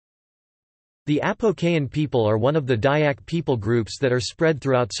The Apo Kayan people are one of the Dayak people groups that are spread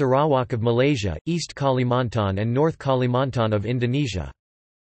throughout Sarawak of Malaysia, East Kalimantan and North Kalimantan of Indonesia.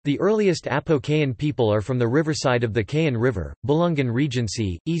 The earliest Apo Kayan people are from the riverside of the Kayan River, Bulungan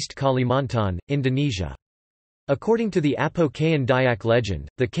Regency, East Kalimantan, Indonesia. According to the Apo Kayan Dayak legend,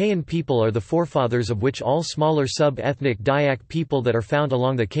 the Kayan people are the forefathers of which all smaller sub-ethnic Dayak people that are found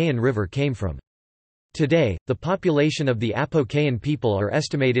along the Kayan River came from. Today, the population of the Apo Kayan people are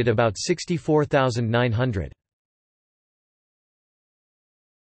estimated about 64,900.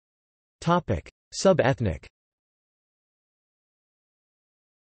 Sub-ethnic.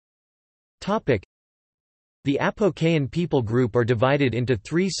 The Apo Kayan people group are divided into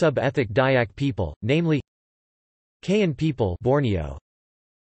three sub-ethnic Dayak people, namely Kayan people Borneo,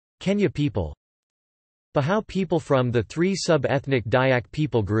 Kenya people, Bahau people. From the three sub-ethnic Dayak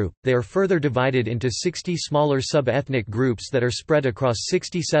people group, they are further divided into 60 smaller sub-ethnic groups that are spread across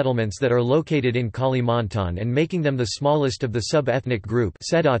 60 settlements that are located in Kalimantan and making them the smallest of the sub-ethnic group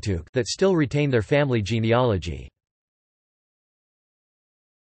that still retain their family genealogy.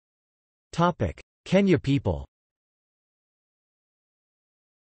 Kenya people.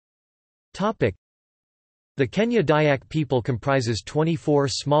 The Kenya Dayak people comprises 24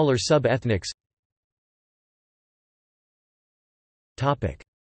 smaller sub-ethnics.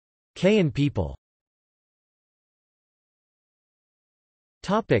 Kayan people.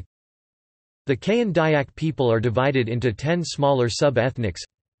 The Kayan Dayak people are divided into 10 smaller sub-ethnics.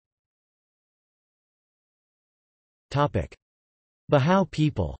 Bahau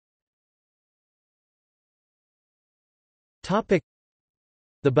people.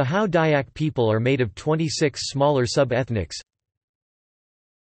 The Bahau Dayak people are made of 26 smaller sub-ethnics.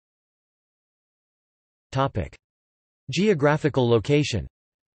 Geographical location.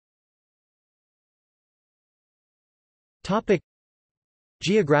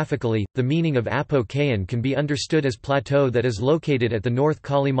 Geographically, the meaning of Apo Kayan can be understood as plateau that is located at the North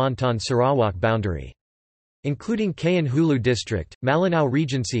Kalimantan-Sarawak boundary. Including Kayan Hulu District, Malinau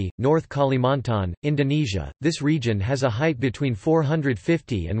Regency, North Kalimantan, Indonesia, this region has a height between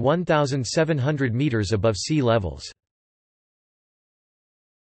 450 and 1,700 meters above sea levels.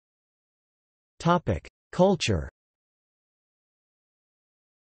 Culture.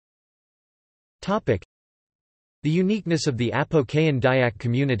 The uniqueness of the Apo Kayan Dayak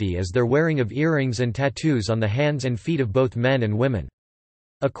community is their wearing of earrings and tattoos on the hands and feet of both men and women.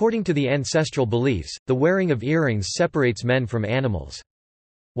 According to the ancestral beliefs, the wearing of earrings separates men from animals,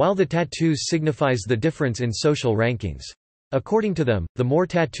 while the tattoos signifies the difference in social rankings. According to them, the more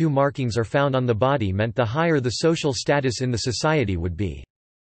tattoo markings are found on the body meant the higher the social status in the society would be.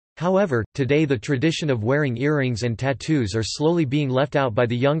 However, today the tradition of wearing earrings and tattoos are slowly being left out by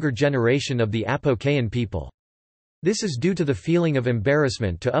the younger generation of the Apo Kayan people. This is due to the feeling of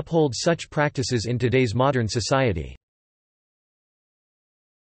embarrassment to uphold such practices in today's modern society.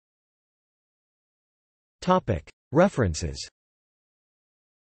 References.